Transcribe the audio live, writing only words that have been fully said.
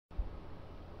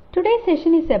Today's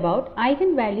session is about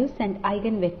eigenvalues and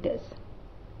eigenvectors.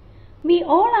 We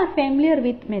all are familiar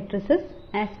with matrices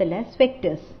as well as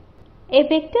vectors. A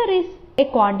vector is a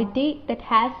quantity that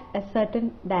has a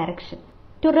certain direction.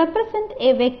 To represent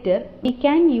a vector, we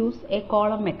can use a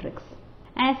column matrix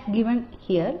as given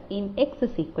here in x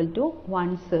is equal to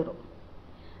 1, 0.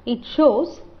 It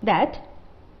shows that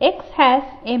x has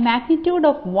a magnitude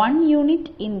of 1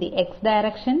 unit in the x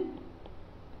direction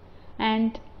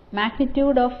and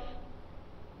magnitude of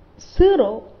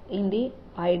 0 in the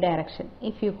y direction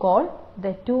if you call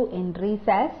the two entries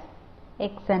as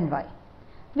x and y.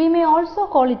 We may also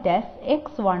call it as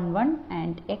x11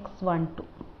 and x12.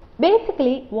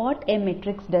 Basically, what a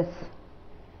matrix does.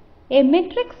 A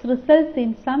matrix results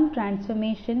in some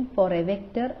transformation for a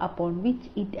vector upon which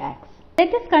it acts.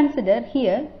 Let us consider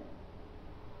here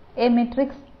a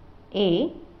matrix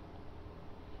A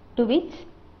to which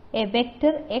a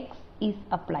vector x is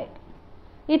applied.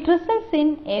 It results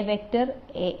in a vector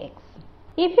Ax.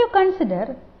 If you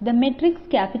consider the matrix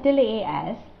capital A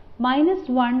as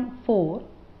 -1, 4,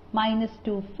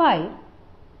 -2, 5,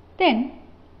 then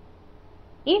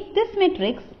if this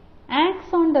matrix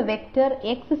acts on the vector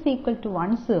x is equal to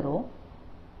 1, 0,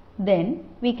 then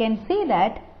we can say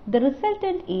that the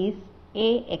resultant is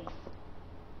Ax.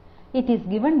 It is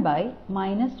given by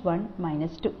 -1,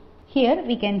 -2. Here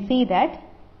we can see that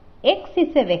x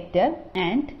is a vector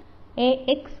and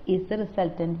Ax is the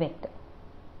resultant vector.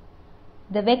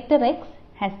 The vector x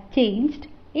has changed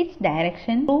its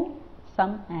direction to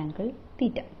some angle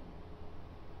theta.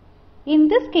 In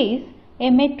this case, a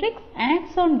matrix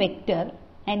acts on vector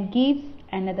and gives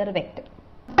another vector.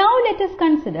 Now let us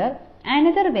consider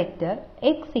another vector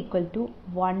x equal to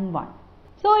 1, 1.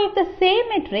 So if the same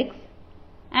matrix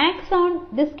acts on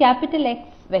this capital X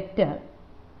vector,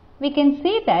 we can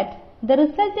say that the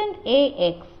resultant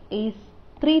Ax is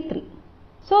 3, 3.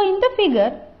 So in the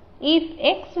figure, if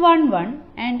x11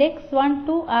 and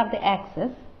x12 are the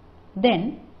axes,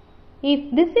 then if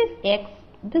this is x,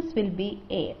 this will be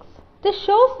Ax. This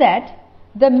shows that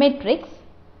the matrix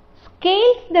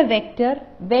scales the vector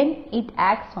when it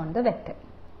acts on the vector.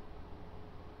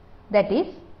 That is,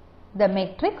 the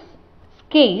matrix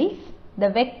scales the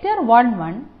vector 1,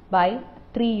 1 by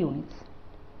 3 units.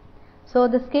 So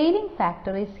the scaling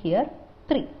factor is here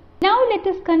 3. Now let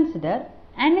us consider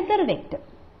another vector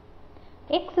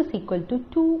x is equal to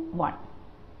 2, 1.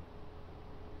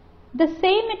 The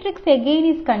same matrix again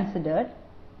is considered.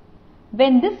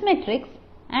 When this matrix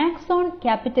acts on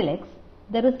capital X,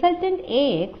 the resultant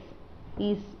Ax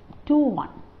is 2, 1,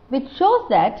 which shows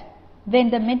that when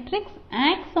the matrix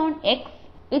acts on X,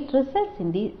 it results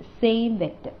in the same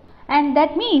vector, and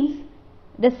that means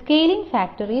the scaling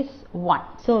factor is 1.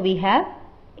 So we have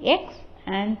x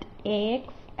and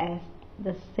Ax as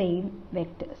the same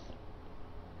vectors,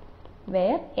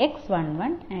 where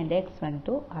x11 and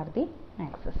x12 are the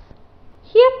axes.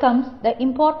 Here comes the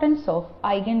importance of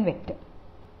eigenvector.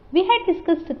 We had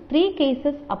discussed 3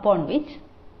 cases upon which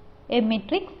a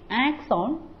matrix acts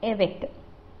on a vector.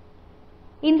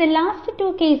 In the last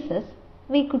 2 cases,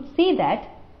 we could see that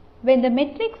when the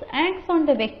matrix acts on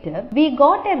the vector, we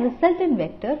got a resultant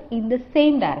vector in the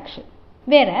same direction.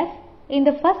 Whereas, in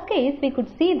the first case, we could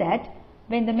see that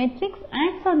when the matrix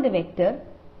acts on the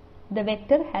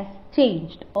vector has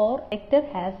changed or vector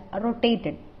has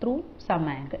rotated through some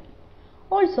angle.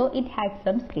 Also, it had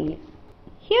some scaling.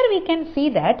 Here we can see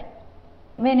that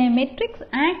when a matrix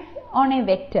acts on a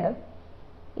vector,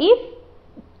 if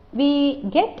we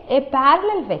get a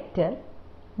parallel vector,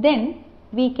 then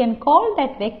we can call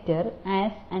that vector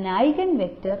as an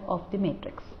eigenvector of the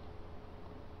matrix.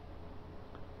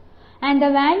 And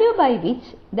the value by which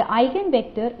the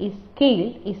eigenvector is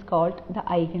scaled is called the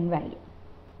eigenvalue.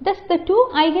 Thus, the two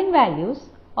eigenvalues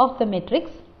of the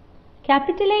matrix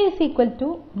capital A is equal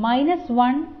to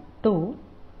 -1, 2,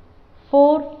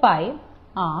 4, 5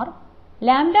 are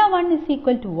lambda 1 is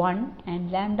equal to 1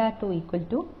 and lambda 2 equal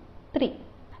to 3.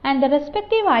 And the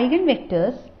respective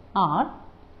eigenvectors are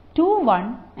 2,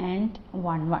 1 and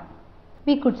 1, 1.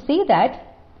 We could see that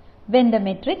when the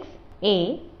matrix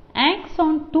A acts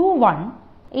on 2, 1,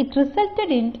 it resulted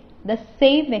in the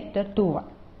same vector 2, 1,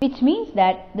 which means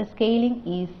that the scaling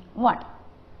is 1.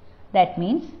 That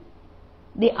means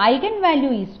the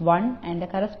eigenvalue is 1 and the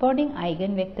corresponding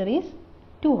eigenvector is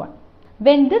 2, 1.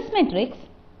 When this matrix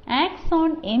acts on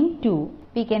M2,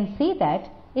 we can see that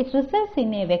it results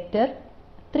in a vector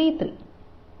 3, 3.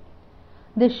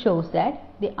 This shows that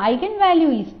the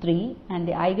eigenvalue is 3 and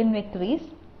the eigenvector is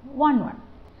 1, 1.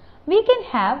 We can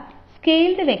have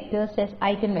scaled vectors as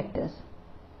eigenvectors.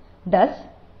 Thus,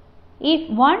 If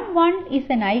 1, 1 is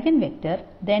an eigenvector,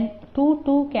 then 2,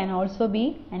 2 can also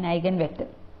be an eigenvector.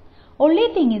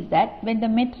 Only thing is that when the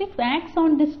matrix acts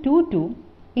on this 2, 2,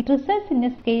 it results in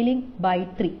a scaling by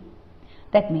 3.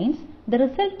 That means the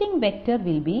resulting vector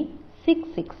will be 6,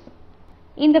 6.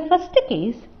 In the first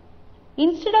case,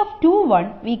 instead of 2,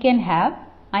 1, we can have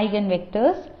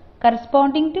eigenvectors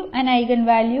corresponding to an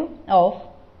eigenvalue of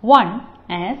 1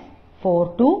 as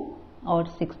 4, 2 or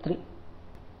 6, 3.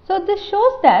 So this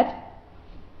shows that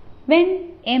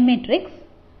when a matrix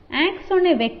acts on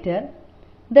a vector,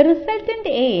 the resultant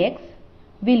AX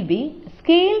will be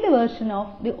scaled version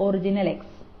of the original X.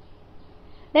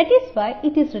 That is why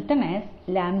it is written as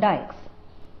lambda X.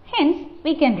 Hence,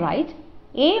 we can write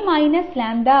A minus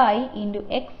lambda I into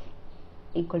X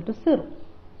equal to 0,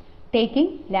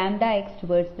 taking lambda X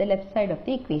towards the left side of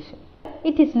the equation.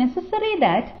 It is necessary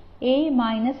that A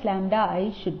minus lambda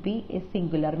I should be a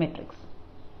singular matrix.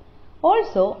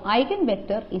 Also,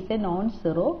 eigenvector is a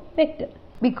non-zero vector,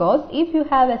 because if you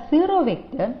have a zero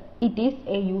vector, it is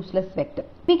a useless vector.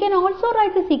 We can also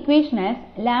write this equation as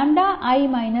lambda I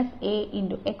minus A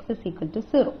into X is equal to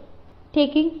 0,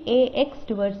 taking AX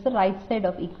towards the right side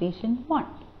of equation 1.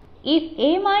 If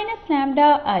A minus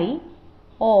lambda I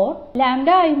or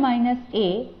lambda I minus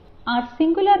A are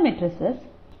singular matrices,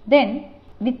 then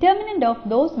determinant of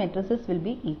those matrices will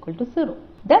be equal to 0.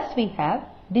 Thus, we have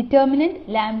determinant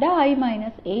lambda I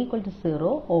minus A equal to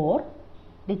 0 or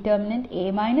determinant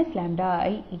A minus lambda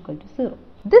I equal to 0.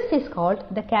 This is called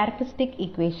the characteristic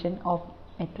equation of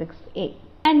matrix A.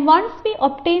 And once we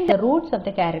obtain the roots of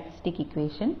the characteristic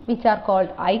equation, which are called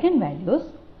eigenvalues,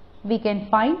 we can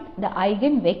find the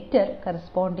eigenvector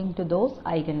corresponding to those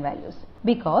eigenvalues,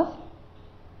 because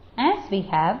as we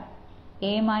have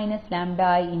A minus lambda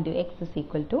I into X is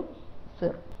equal to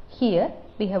 0. Here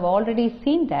we have already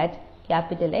seen that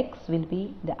capital X will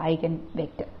be the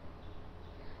eigenvector.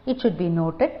 It should be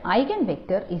noted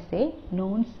eigenvector is a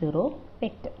non-zero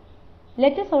vector.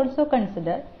 Let us also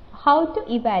consider how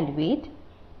to evaluate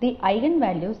the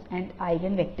eigenvalues and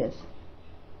eigenvectors.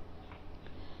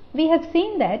 We have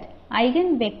seen that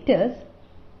eigenvectors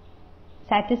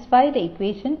satisfy the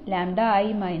equation lambda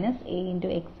I minus A into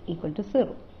X equal to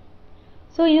 0.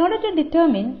 So, in order to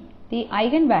determine the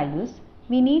eigenvalues,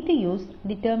 we need to use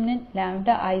determinant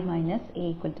lambda I minus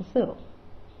A equal to 0.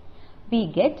 We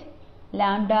get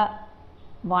lambda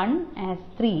 1 as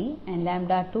 3 and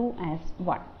lambda 2 as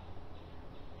 1.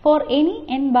 For any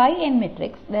n by n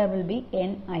matrix, there will be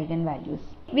n eigenvalues.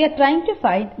 We are trying to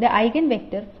find the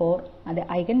eigenvector for the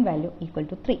eigenvalue equal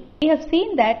to 3. We have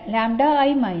seen that lambda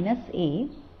I minus A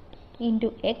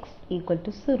into X equal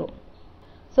to 0.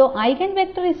 So,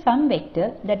 eigenvector is some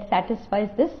vector that satisfies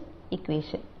this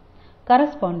equation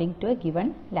corresponding to a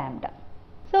given lambda.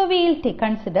 So, we will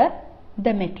consider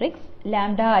the matrix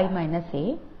lambda I minus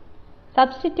A,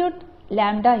 substitute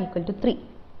lambda equal to 3.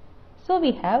 So,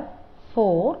 we have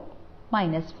 4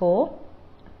 minus 4,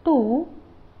 2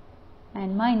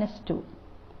 and minus 2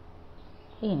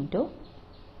 into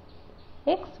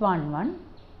x11,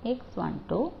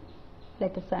 x12,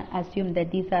 let us assume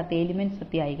that these are the elements of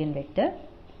the eigenvector,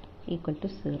 equal to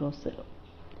 0, 0.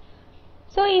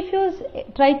 So, if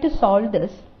you try to solve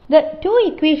this, the two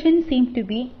equations seem to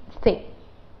be same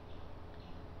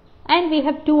and we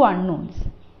have two unknowns.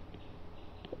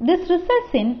 This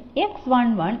results in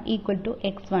x11 equal to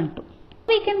x12.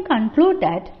 We can conclude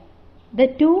that the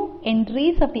two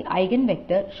entries of the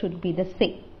eigenvector should be the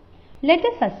same. Let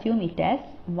us assume it as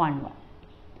 1, 1.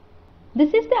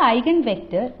 This is the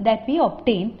eigenvector that we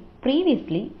obtained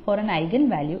previously for an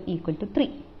eigenvalue equal to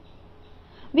 3.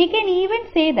 We can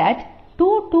even say that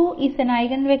 2, 2 is an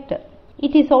eigenvector.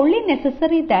 It is only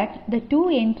necessary that the two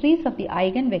entries of the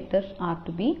eigenvectors are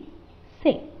to be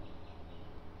same.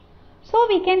 So,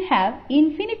 we can have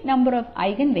infinite number of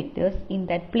eigenvectors in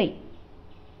that plane.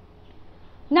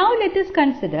 Now, let us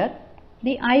consider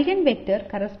the eigenvector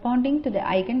corresponding to the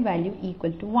eigenvalue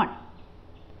equal to 1.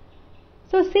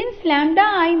 So, since lambda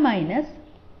I minus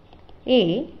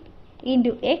A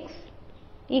into X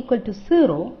equal to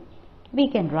 0, we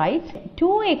can write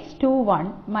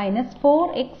 2x21 minus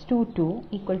 4x22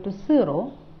 equal to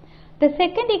 0. The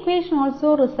second equation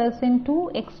also results in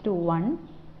 2x21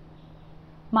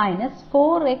 minus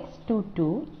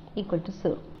 4x22 equal to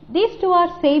 0. These two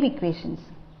are same equations.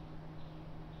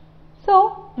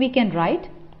 So, we can write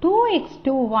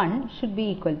 2x21 should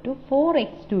be equal to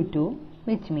 4x22,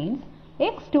 which means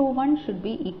x21 should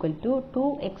be equal to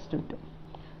 2x22.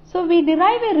 So, we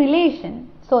derive a relation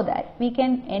so that we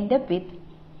can end up with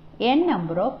n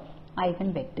number of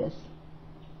eigenvectors.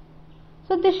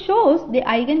 So, this shows the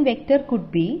eigenvector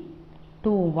could be 2,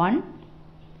 1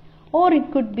 or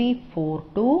it could be 4,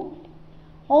 2,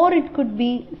 or it could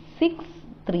be 6,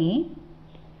 3,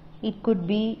 it could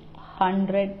be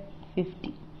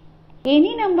 150.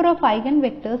 Any number of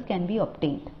eigenvectors can be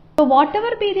obtained. So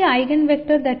whatever be the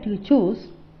eigenvector that you choose,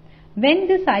 when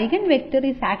this eigenvector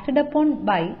is acted upon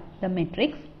by the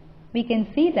matrix, we can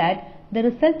see that the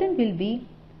resultant will be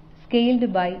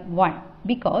scaled by 1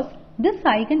 because this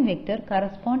eigenvector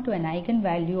corresponds to an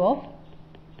eigenvalue of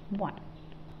 1.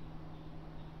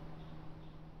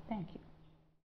 Thank you.